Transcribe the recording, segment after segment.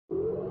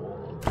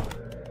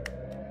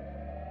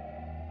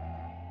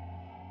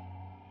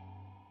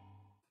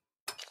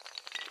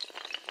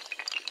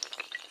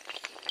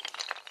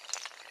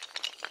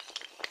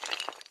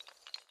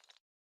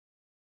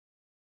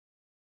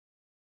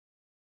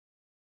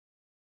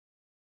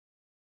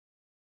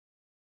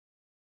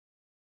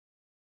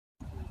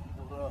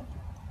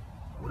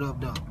What up,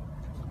 though?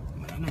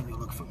 Man, that nigga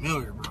look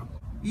familiar, bro.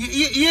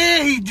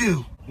 Yeah, he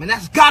do. Man,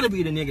 that's gotta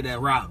be the nigga that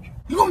robbed you.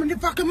 You want me to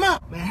fuck him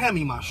up? Man, hand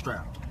me my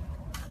strap.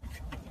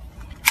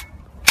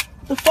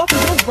 The fuck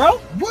is this, bro?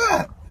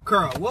 What?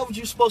 Carl, what was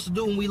you supposed to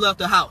do when we left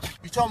the house?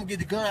 You told me to get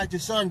the gun out your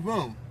son's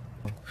room.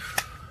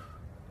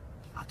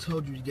 I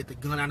told you to get the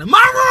gun out of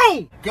my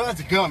room!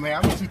 Gun's a gun, man.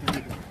 I'm gonna shoot the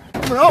nigga.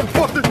 Man, I'll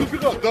fuck this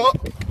nigga up,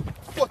 dog.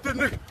 Fuck this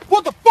nigga.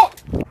 What the fuck?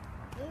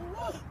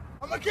 What?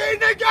 I'm a gay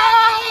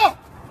nigga!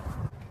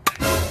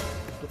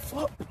 The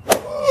fuck?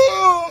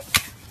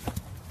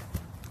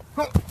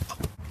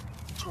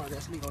 Try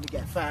this nigga only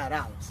got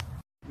 $5.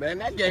 Man,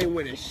 that game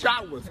winning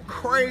shot was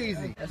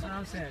crazy. That's what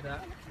I'm saying, dog.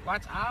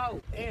 Watch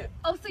out. Yeah.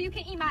 Oh, so you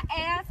can eat my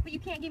ass, but you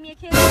can't give me a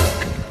kiss?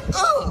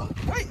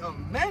 Wait a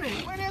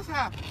minute. When this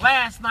happened?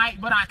 Last night,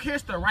 but I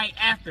kissed her right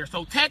after.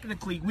 So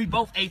technically, we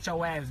both ate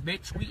your ass,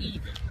 bitch. We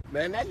even.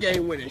 Man, that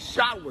game winning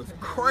shot was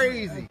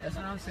crazy. That's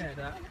what I'm saying,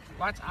 dog.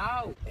 Watch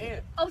out.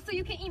 Yeah. Oh, so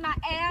you can eat my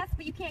ass,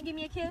 but you can't give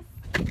me a kiss?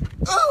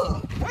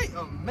 Wait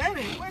a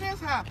minute. When this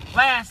happened?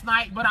 Last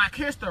night, but I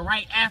kissed her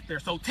right after.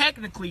 So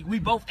technically, we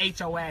both ate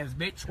your ass,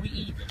 bitch. We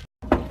even.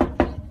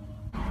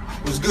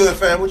 What's good,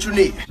 fam? What you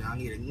need? I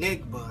need a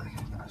nick, but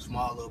I got a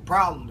small little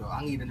problem, though.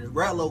 I need an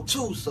umbrella,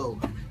 too, so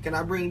can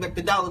I bring back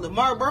the dollar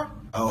tomorrow, bro?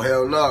 Oh,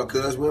 hell no,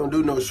 cuz. We don't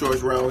do no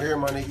shorts around here,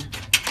 my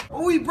nigga.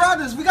 Well, we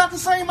brothers. We got the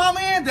same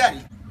mama and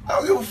daddy. I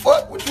don't give a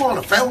fuck. What you want,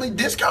 a family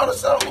discount or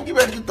something? You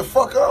better get the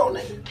fuck on,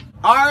 nigga.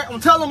 All right, I'm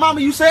telling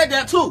mama you said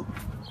that, too.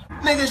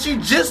 Nigga, she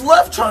just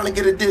left trying to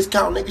get a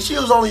discount, nigga. She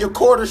was only a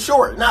quarter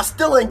short, and I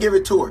still ain't give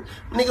it to her.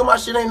 Nigga, my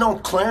shit ain't no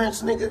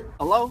clearance, nigga.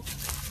 Hello?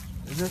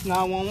 Is this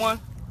 911?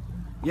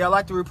 Yeah, I'd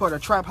like to report a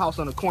trap house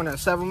on the corner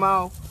of 7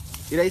 Mile.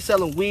 Yeah, they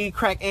selling weed,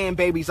 crack, and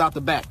babies out the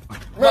back.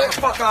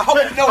 Motherfucker, I hope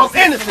you know I'm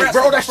innocent,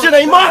 bro. That shit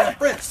ain't mine.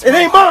 It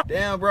ain't mine.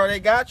 Damn, bro,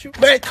 they got you?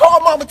 Man, call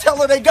mama, tell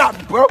her they got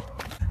me, bro.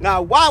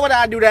 Now, why would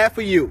I do that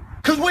for you?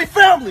 Cause we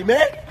family,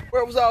 man.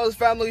 Where was all this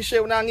family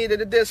shit when I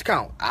needed a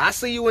discount? I'll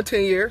see you in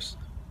 10 years.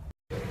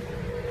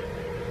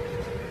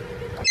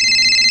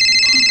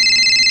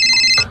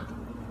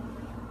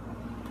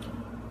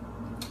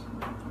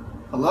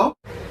 Hello?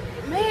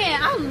 Man,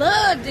 I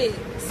love this.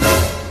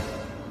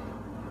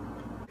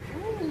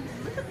 Ooh,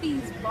 look at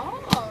these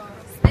balls.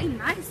 They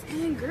nice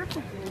and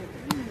grippable.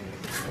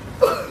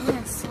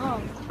 And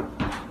soft.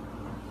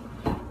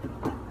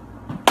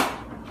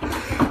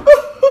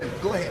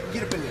 Go ahead,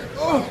 get up in there.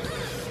 Oh,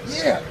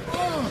 yeah.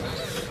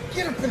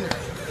 Get up in there.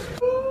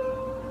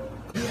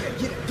 Yeah,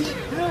 get it deep.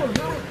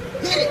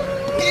 Hit it.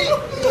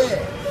 Yeah.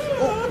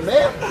 Oh,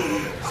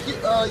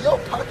 man. Your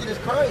pocket is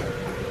crying.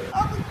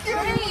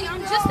 Hey,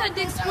 I'm just at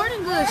Dick's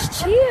Sporting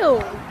Goods.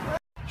 Chill.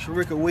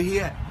 Sharika, where he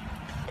at?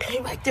 He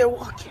right there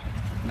walking.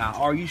 Now,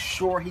 are you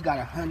sure he got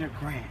 100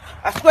 grand?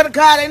 I swear to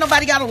God, ain't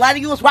nobody got a lie to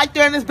you. It's right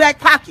there in his back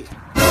pocket.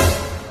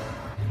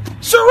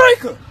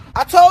 Sharika!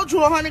 I told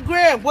you 100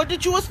 grand. What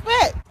did you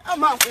expect?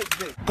 I'm out this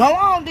bitch. Go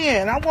on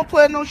then. I won't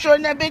play no short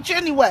in that bitch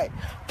anyway.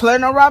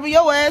 Planning on robbing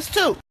your ass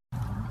too.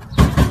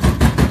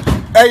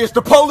 Hey, it's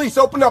the police.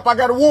 Open up. I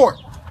got a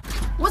warrant.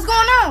 What's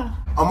going on?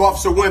 I'm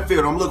Officer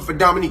Winfield. I'm looking for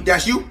Dominique.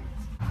 That's you?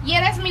 Yeah,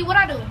 that's me. What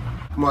I do?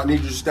 Come on, I need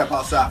you to step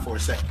outside for a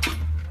second.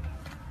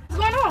 What's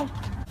going on?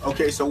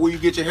 Okay, so where you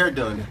get your hair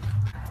done then?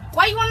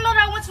 Why you want to know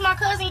that I went to my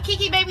cousin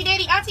Kiki baby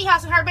daddy auntie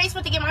house in her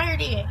basement to get my hair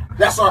did?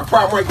 That's our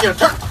problem right there.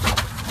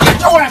 Get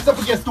your ass up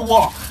against the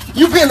wall.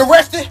 You being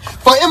arrested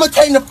for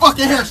imitating the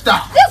fucking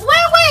hairstyle. This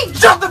wet.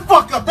 Shut the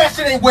fuck up. That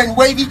shit ain't wet and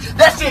wavy.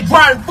 That shit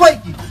dry and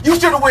flaky. You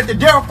should have went to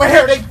Daryl for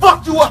hair. They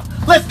fucked you up.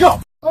 Let's go.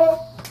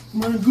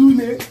 My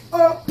goodness.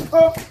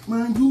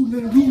 My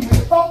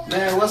goodness.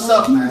 Man, what's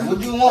up, man?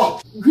 What you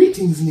want?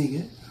 Greetings,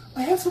 nigga.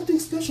 I have something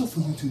special for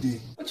you today.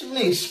 What you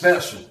mean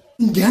special?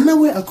 In Ghana,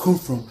 where I come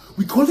from,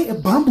 we call it a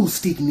bamboo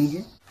stick,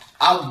 nigga.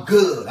 I'm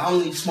good. I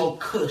only smoke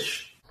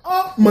kush.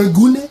 Oh my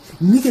goodness,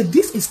 nigga,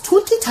 this is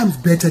 20 times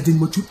better than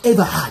what you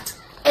ever had.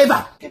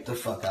 Ever. Get the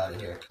fuck out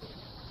of here.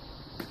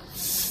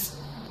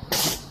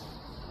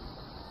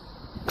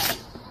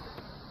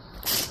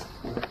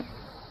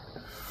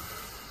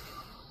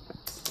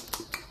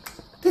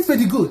 That's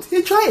very good.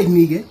 Hey, try it,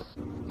 nigga.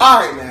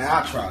 Alright, man,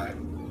 I'll try it.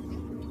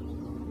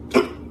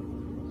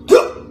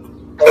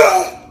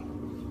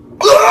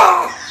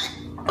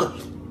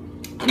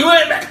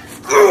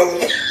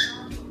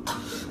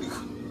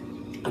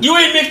 You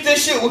ain't mixed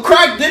this shit with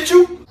crack, did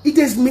you? It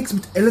is mixed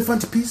with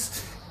elephant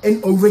piece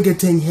and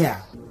orangutan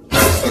hair.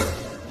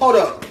 Hold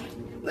up.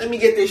 Let me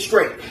get this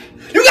straight.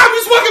 You got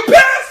me smoking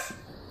piss?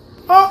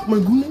 Oh my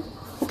goodness.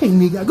 Okay,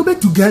 nigga, go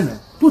back to Ghana.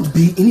 Don't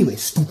be anyway,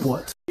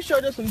 stupid. You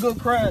sure there's some good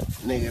crack?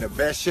 Nigga, the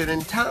best shit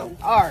in town.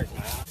 Alright.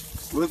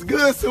 What's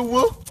good, Sue?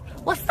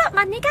 What's up,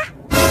 my nigga?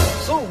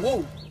 So,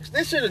 whoa. Is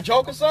this shit a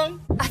joke or something?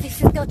 This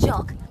is no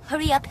joke.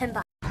 Hurry up and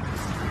buy.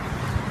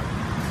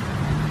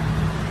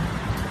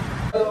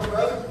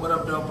 What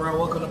up, though, bro?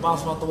 Welcome to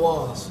Bounce Off the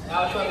Walls.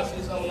 I was trying to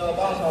see some of y'all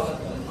bounce houses.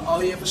 Oh,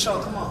 yeah, for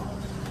sure. Come on.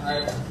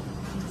 Alright.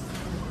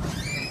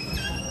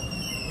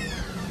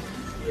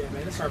 Yeah,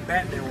 man, this is our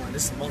Batman one.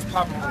 This is the most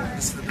popular one.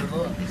 This is the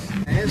deluxe.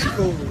 Man, it's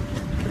cool.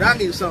 But I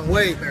need something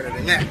way better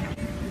than that.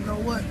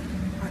 what?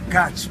 I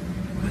got you.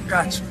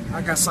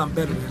 I got something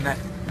better than that.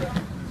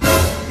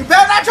 You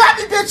better not drop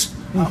me, bitch.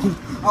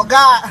 Oh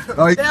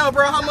God. Damn,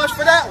 bro, how much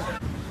for that one?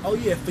 Oh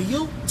yeah, for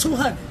you,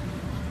 200.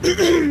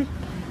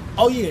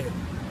 Oh yeah,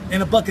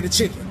 and a bucket of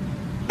chicken.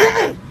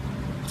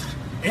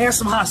 And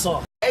some hot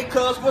sauce. Hey,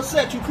 cuz, what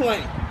set you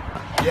playing?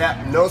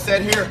 Yeah, no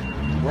set here.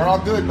 We're all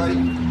good, buddy.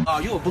 Oh,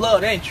 you a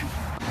blood, ain't you?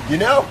 You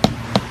know,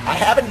 I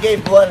haven't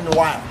gave blood in a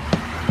while.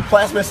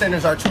 Plasma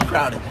centers are too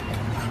crowded.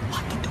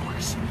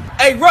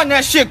 Hey, run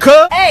that shit,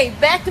 cuz. Hey,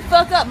 back the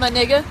fuck up, my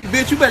nigga.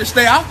 Bitch, you better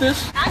stay out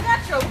this. I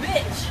got your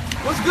bitch.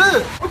 What's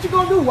good? What you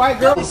gonna do, white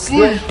girl?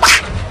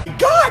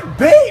 God,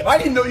 babe, I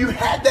didn't know you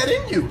had that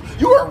in you.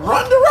 You are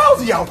Ronda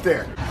Rousey out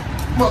there.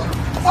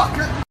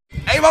 Motherfucker.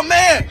 Hey, my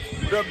man.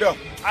 Rubbed up.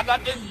 I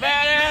got this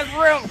badass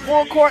rim,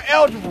 full court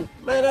eligible.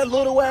 Man, that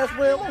little ass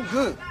rim, I'm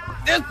good.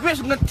 This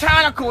bitch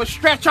Natonical will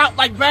stretch out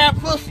like bad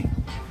pussy.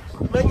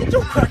 Man, get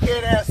your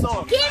crackhead ass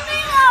on. Give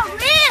me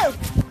a rib.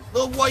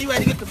 Little boy, you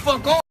had to get the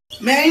fuck on.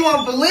 Man, you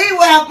won't believe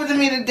what happened to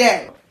me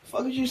today.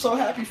 Fuck is you so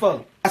happy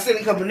for? I seen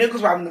a couple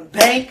niggas robbing the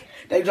bank.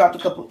 They dropped a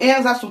couple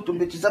M's. I swooped them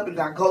bitches up and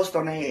got ghost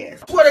on their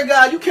ass. Swear to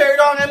God, you carried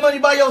all that money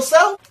by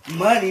yourself?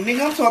 Money,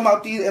 nigga, I'm talking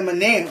about these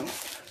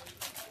M&M's.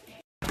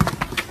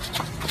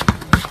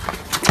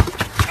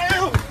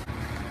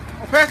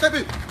 Pass that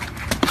bitch.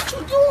 What you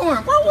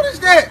doing, bro? What is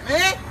that,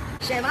 man?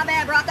 Shit, my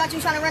bad, bro. I thought you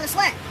was trying to run a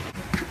slack.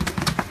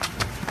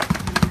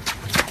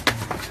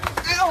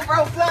 Damn,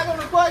 bro, flag on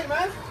the plate,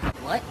 man.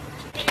 What?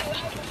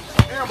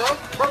 Damn, bro.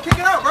 Bro, kick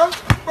it out, bro.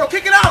 Bro,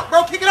 kick it out,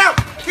 bro. Kick it out.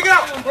 Kick it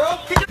out, bro.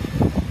 Kick it.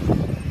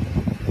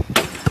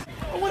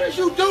 What is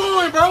you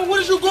doing, bro?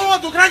 What is you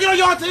going through? Can I get on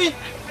your team?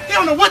 He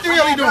don't know what the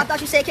hell he Bro, I doing. thought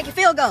you said kick your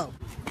field goal.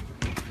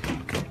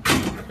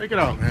 Kick it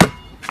out, man.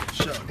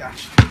 Sure,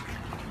 gotcha.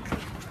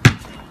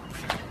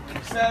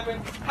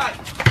 7, height.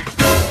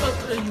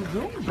 What are you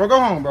doing? Bro, go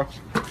home, bro.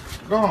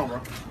 Go home,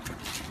 bro.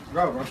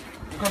 Go, bro.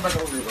 You come back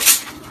over here, bro.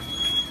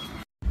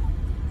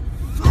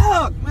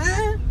 Fuck,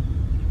 man.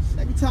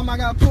 Second time I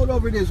got pulled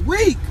over this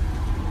week.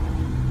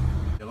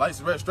 Your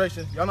license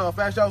registration. Y'all know how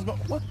fast y'all was going?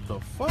 What the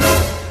fuck?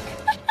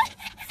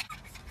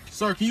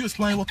 Sir, can you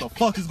explain what the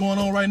fuck is going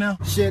on right now?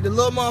 Shit, the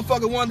little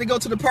motherfucker wanted to go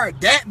to the park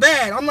that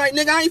bad. I'm like,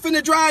 nigga, I ain't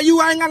finna drive you.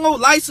 I ain't got no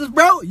license,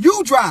 bro.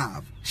 You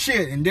drive.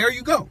 Shit, and there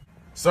you go.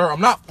 Sir,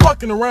 I'm not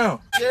fucking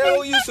around. Yeah,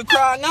 who used to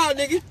cry now,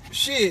 nigga?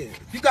 Shit,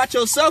 you got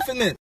yourself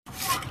in it.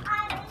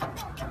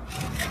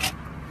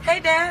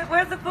 Hey, Dad,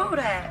 where's the food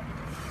at?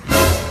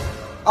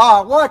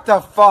 Oh, what the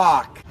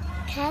fuck?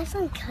 Can I have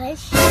some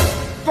kush?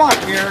 Fuck,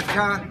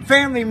 Erica.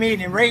 Family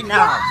meeting right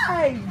now.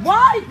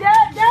 Why,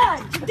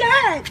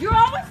 Dad? You're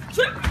always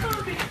tripping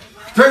on me.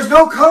 There's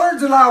no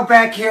colors allowed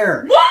back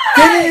here. What?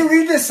 Didn't you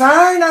read the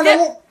sign on the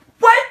wall?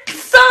 What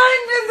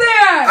sign is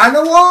there? On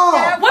the wall.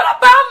 What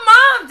about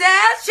Mom,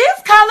 Dad?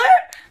 She's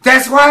colored.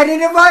 That's why I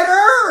didn't invite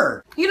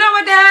her. You know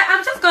what, Dad?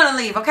 I'm just gonna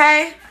leave,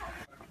 okay?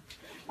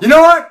 You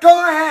know what?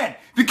 Go ahead.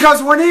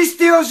 Because when he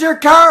steals your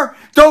car,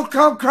 don't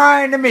come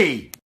crying to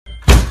me.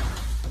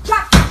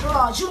 Drop the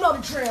drawers. You know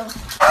the drill.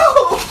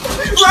 Oh,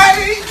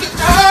 Ray!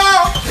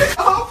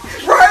 Oh,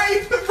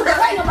 Ray! There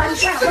ain't nobody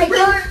trying to wake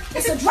up.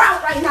 It's a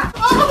drought right now.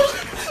 Oh,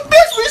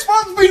 bitch, we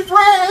supposed to be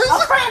friends.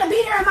 I'm trying to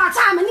be there in my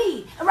time of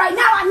need. And right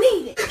now, I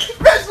need it.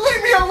 Bitch,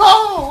 leave me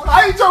alone.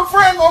 I ain't your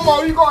friend no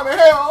more. You going to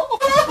hell.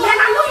 Man,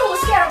 I knew you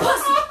was scared of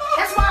pussy.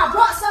 That's why I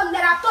brought something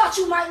that I thought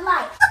you might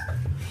like.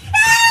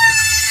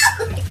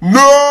 No!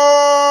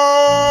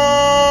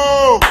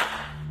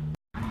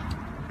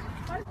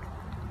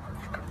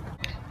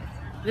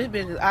 This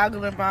bitch is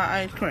ogling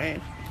my ice cream.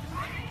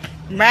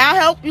 May I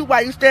help you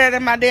while you staring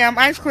at my damn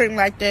ice cream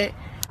like that?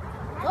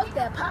 Fuck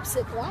that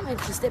popsicle. I'm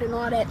interested in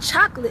all that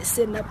chocolate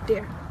sitting up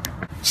there.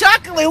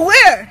 Chocolate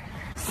where?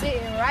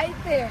 Sitting right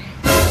there.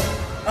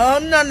 Oh,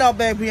 no,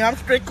 baby. I'm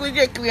strictly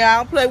dickly. I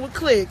don't play with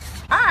clicks.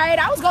 All right,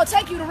 I was going to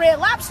take you to Red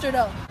Lobster,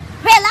 though.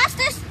 Red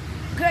Lobsters?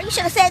 Girl, you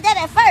should have said that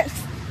at first.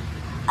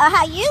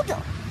 How you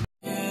doing?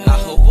 I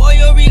hope all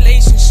your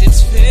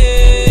relationships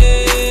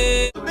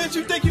fail. Bitch,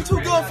 you think you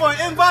too good for an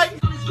invite?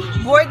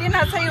 Boy, didn't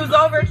I tell you it was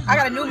over? I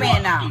got a new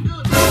man now.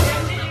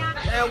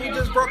 And we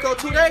just broke up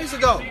 2 days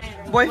ago.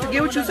 Boy,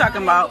 forget what you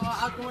talking about.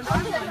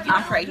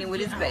 I'm pregnant with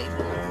his baby.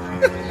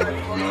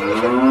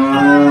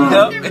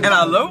 Yep, and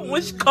I love it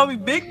when she call me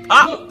Big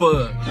Papa.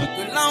 Girl,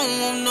 I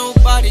don't want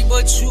nobody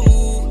but you.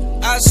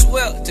 I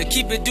swear to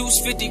keep it deuce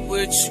 50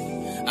 with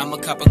you. I'm a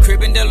cop a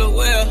crib in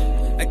Delaware.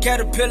 A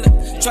caterpillar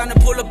trying to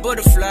pull a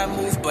butterfly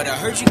move, but I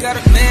heard you got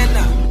a man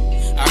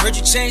now. I heard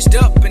you changed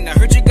up, and I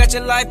heard you got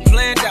your life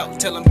planned out.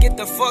 Tell him get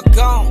the fuck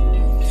on,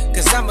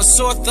 cause I'm a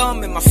sore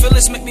thumb, and my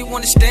feelings make me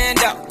wanna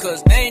stand out.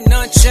 Cause there ain't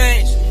none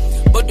changed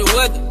but the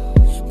weather,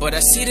 but I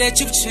see that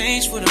you've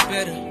changed for the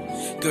better.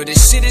 Girl,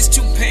 this shit is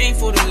too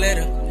painful to let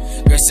her.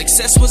 Girl,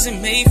 success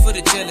wasn't made for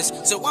the jealous,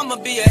 so I'ma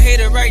be a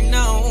hater right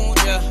now,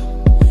 yeah.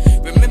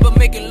 Remember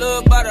making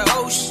love by the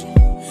ocean.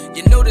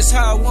 You notice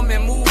how a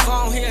woman move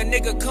on here, a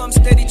nigga come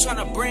steady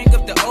tryna bring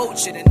up the old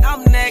shit, and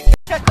I'm that.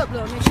 Shut up,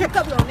 little nigga. Shut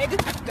up, little nigga.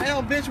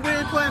 Damn, bitch, we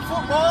ain't playing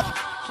football.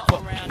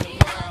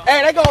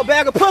 Hey, they got a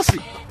bag of pussy.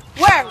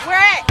 Where? Where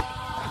at?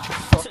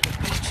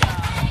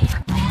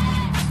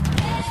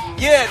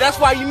 Yeah, that's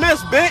why you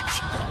missed, bitch.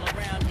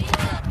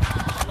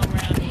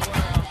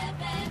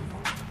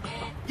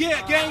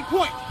 Yeah, game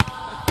point.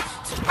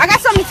 I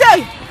got something to tell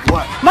you.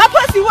 What? My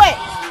pussy wet.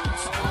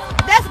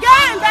 That's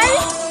game,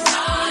 baby.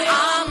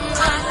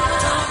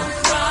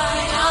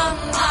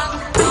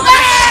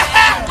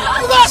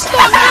 You got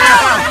stuck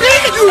out!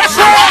 Bitch, you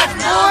trash,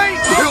 boy!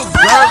 You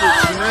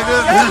garbage, nigga.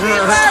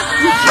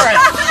 You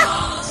trash.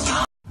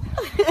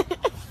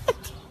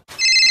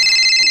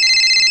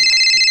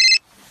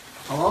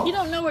 Hello? You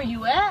don't know where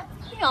you at?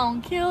 He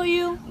gonna kill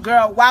you.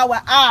 Girl, why would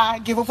I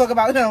give a fuck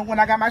about him when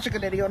I got my sugar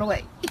daddy on the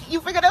way?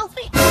 You figure those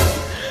things?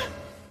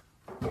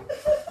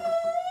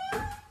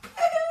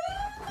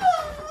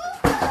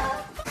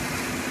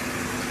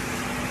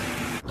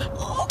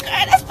 Oh,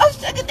 God, that's my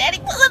sugar daddy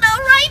pulling up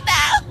right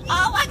now.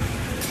 Oh, my.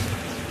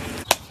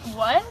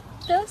 What?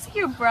 That's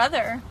your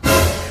brother.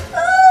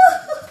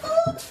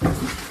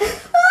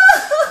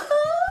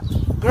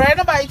 Girl, ain't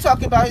nobody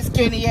talking about his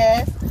skinny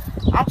ass.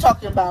 I'm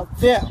talking about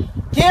them.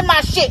 Get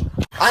my shit.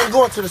 I ain't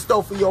going to the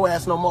store for your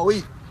ass no more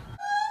either.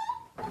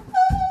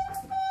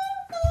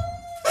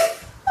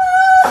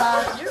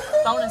 Your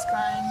phone is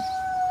crying.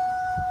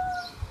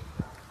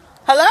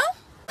 Hello?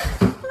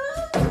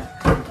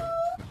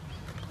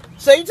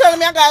 So you telling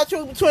me I got a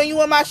choose between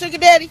you and my sugar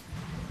daddy?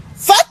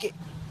 Fuck it.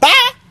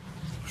 Bye.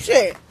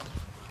 Shit.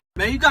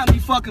 Man, you got me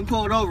fucking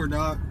pulled over,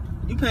 dog.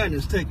 You paying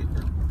this ticket,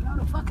 bro. No,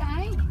 the fuck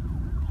I ain't.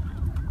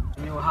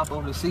 You gonna hop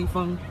over the seat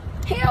for me?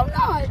 Hell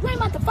no. You ain't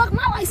about to fuck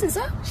my license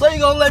up. So you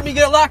gonna let me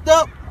get locked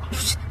up?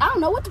 I don't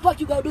know what the fuck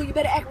you gonna do. You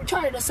better act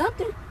retarded or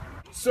something.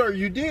 Sir,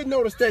 you did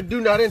notice that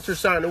do not enter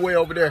sign away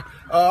over there.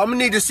 I'm gonna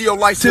need to see your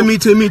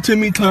license.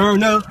 Timmy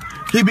Turner.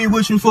 He be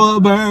wishing for a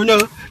burner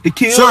to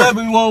kill Sir.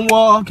 everyone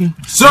walking.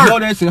 Sir. You know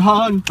that's a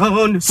hard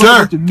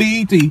Sir. to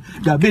BT.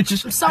 Got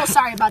bitches. I'm so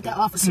sorry about that,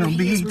 officer.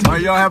 He is rude. All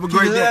right, y'all have a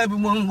great Kill day.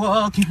 everyone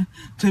walking.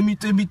 Timmy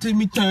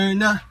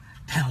Turner.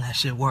 Damn, that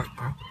shit work,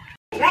 bro.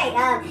 Right,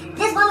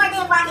 just one more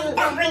thing before I can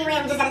go green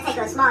rim, we just gotta take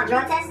a small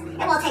drug test. It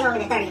won't take longer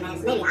than 30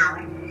 minutes, maybe an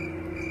hour.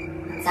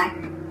 Sorry?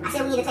 I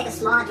said we need to take a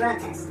small drug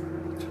test.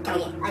 Can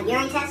we get a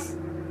urine test?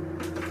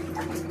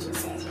 That's what you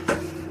said.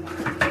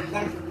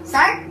 Then,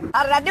 sir?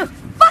 How did I do?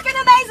 Fucking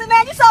amazing,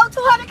 man. You sold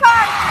 200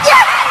 cars.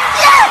 Yes!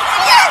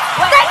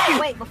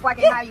 Wait, before I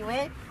can hire you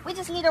in, we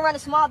just need to run a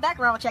small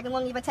background check. It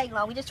won't even take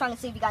long. We're just trying to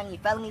see if you got any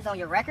felonies on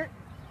your record.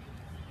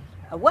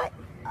 A what?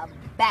 A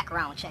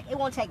background check. It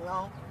won't take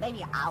long.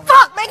 Maybe an hour.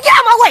 Fuck, man. Get out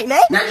of my way,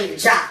 man. Now I need a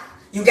job.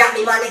 You got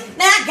me, my nigga?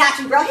 Man, I got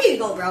you, bro. Here you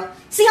go, bro.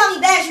 See how many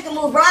bags you can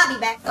move, bro? I'll be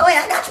back. Oh,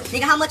 yeah, I got you.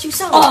 Nigga, how much you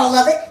sold? All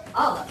of it.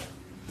 All of it.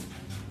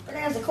 But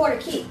there's a quarter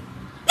key.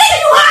 Nigga,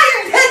 you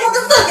hired! Hey, what the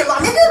fuck, my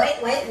nigga?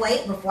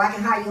 Wait. Before I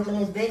can hire you up in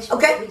this bitch,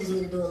 okay, we just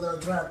need to do a little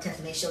drug test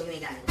to make sure you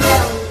ain't got any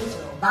felonies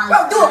or bonds.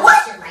 Bro, do it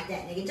what? Shit like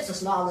that, nigga. Just a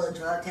small little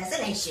drug test.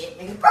 It ain't shit,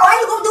 nigga. Bro, how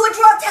you gonna do a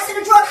drug test in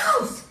a drug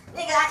house?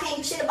 Nigga, I can't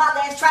do shit about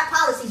that. It's trap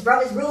policies, bro.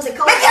 It's rules and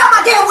codes. Man, get out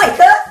my damn way,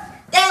 cuz!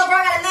 Damn, bro,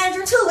 I got a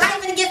manager too. I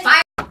ain't gonna get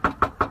fired.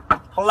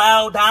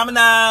 Hello,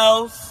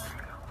 Domino's.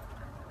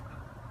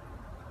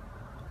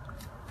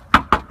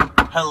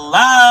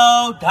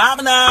 Hello,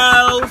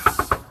 Domino's.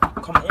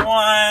 Come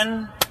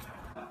on.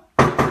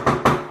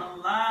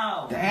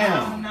 Hello.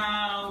 Damn.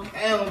 Domino's.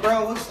 Damn,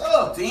 bro, what's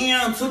up?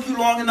 Damn, took you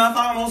long enough.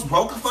 I almost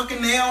broke a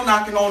fucking nail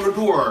knocking on the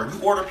door.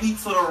 You order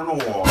pizza or no?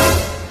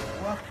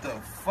 What the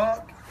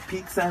fuck?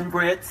 Pizza and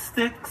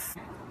breadsticks.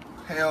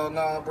 Hell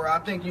no, bro. I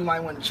think you might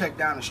want to check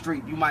down the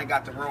street. You might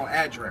got the wrong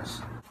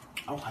address.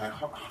 Okay,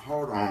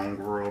 hold on,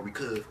 girl,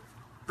 because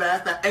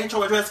ain't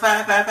your address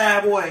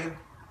 555, boy?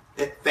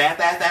 It's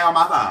 555 on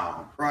my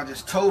phone. Bro, I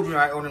just told you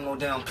I ordered no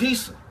damn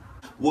pizza.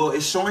 Well,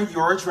 it's showing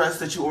your address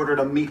that you ordered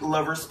a meat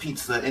lover's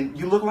pizza, and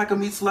you look like a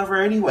meat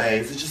lover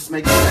anyways. It just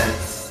makes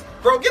sense.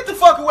 Bro, get the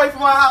fuck away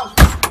from my house.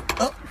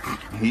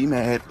 He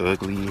mad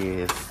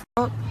ugly ass.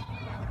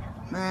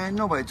 Man,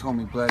 nobody told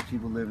me black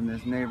people live in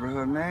this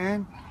neighborhood,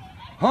 man.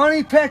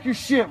 Honey, pack your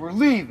shit. We're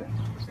leaving.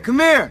 Come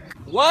here.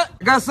 What?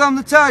 I got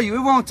something to tell you.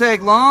 It won't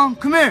take long.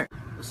 Come here.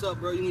 What's up,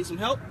 bro? You need some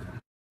help?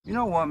 You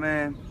know what,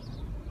 man?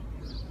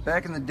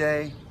 Back in the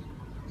day,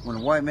 when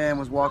a white man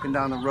was walking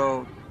down the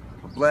road,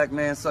 a black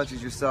man such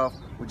as yourself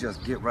would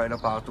just get right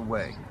up out the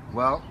way.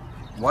 Well,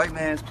 white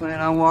man's planning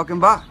on walking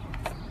by.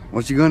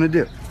 What you gonna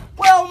do?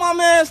 Well, my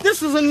mans,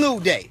 this is a new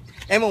day.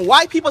 And when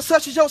white people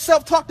such as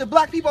yourself talk to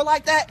black people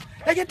like that,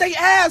 they get their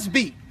ass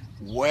beat.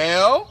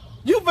 Well,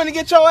 you finna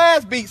get your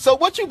ass beat, so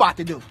what you about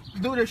to do?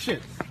 Do this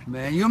shit.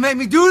 Man, you make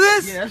me do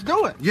this? Yeah, let's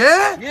do it.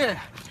 Yeah? Yeah.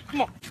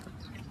 Come on.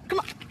 Come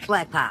on.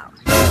 Black power.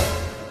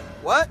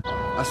 What?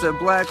 I said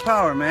black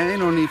power, man. Ain't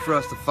no need for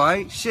us to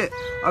fight. Shit.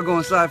 I'll go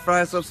inside,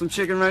 fry us up some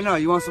chicken right now.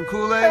 You want some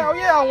Kool-Aid? Hell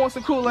yeah, I want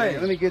some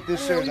Kool-Aid. Let me get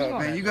this shirt up,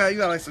 man. You got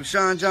like some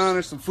Sean John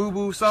or some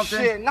Fubu something?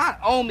 Shit, not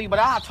on me, but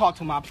I'll talk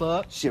to my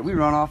plug. Shit, we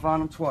run off on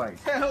them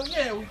twice. Hell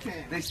yeah, we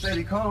can. They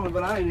steady calling,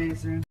 but I ain't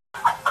answering.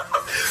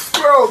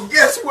 Bro,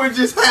 guess what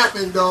just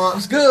happened, dog?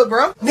 What's good,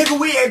 bro? Nigga,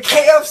 we at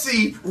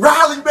KFC.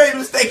 Riley made a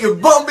mistake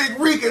and Bum Big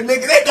Rika,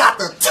 nigga. They got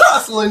the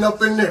tussling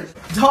up in there.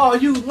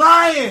 Dog, you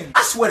lying.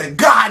 I swear to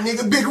God,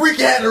 nigga, Big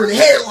Rika had her in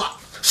the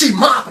headlock. She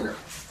mopping her.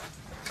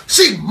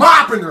 She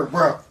mopping her,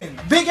 bro.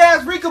 Big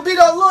ass Rika beat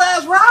up little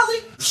ass Riley?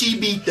 She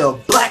beat the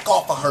black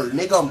off of her,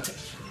 nigga. I'm telling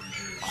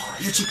you. Oh,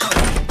 here she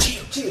come.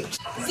 Chill.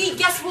 Z,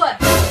 guess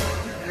what?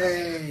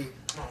 Hey.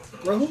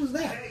 Bro, who was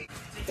that?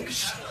 Nigga,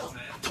 shut up.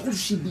 I told you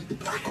she beat the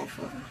black off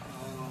her.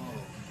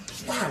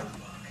 Stop.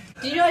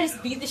 Did you know I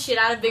just beat the shit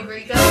out of Big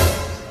Rika?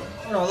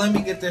 Hold on, let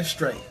me get this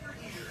straight.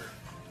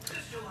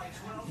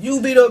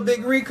 You beat up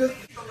Big Rika?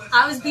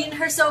 I was beating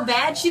her so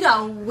bad, she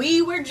thought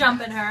we were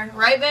jumping her.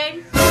 Right,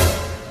 babe?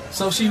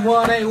 So she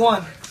won, ain't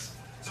won.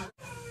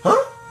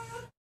 Huh?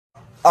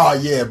 Oh,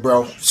 yeah,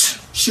 bro.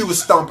 She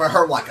was stomping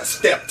her like a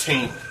step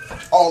team.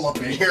 All up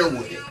in here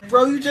with it.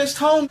 Bro, you just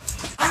told me.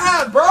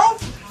 Ah, bro.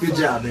 Good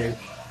job, babe.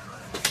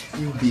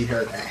 You beat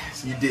her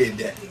ass. You did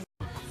that.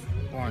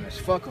 Born as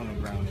fuck on the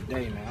ground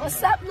today, man.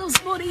 What's up, little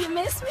spooty? You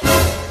miss me?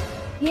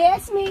 Yeah,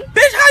 it's me.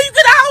 Bitch, how you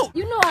get out?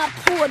 You know I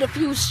pulled a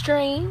few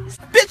strings.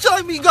 Bitch,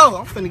 let me go.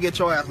 I'm finna get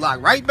your ass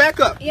locked right back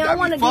up. You don't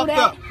want to do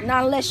that.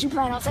 Not unless you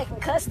plan on taking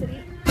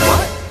custody.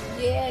 What?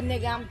 Yeah,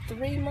 nigga, I'm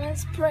 3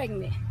 months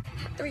pregnant.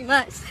 3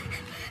 months?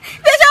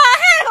 Bitch,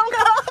 oh, hell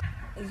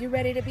no! Is you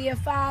ready to be a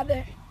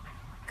father?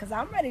 Because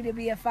I'm ready to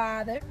be a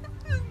father.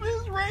 This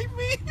bitch raped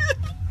me.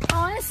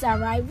 Oh, it's all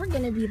right. We're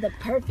going to be the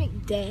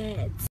perfect dads.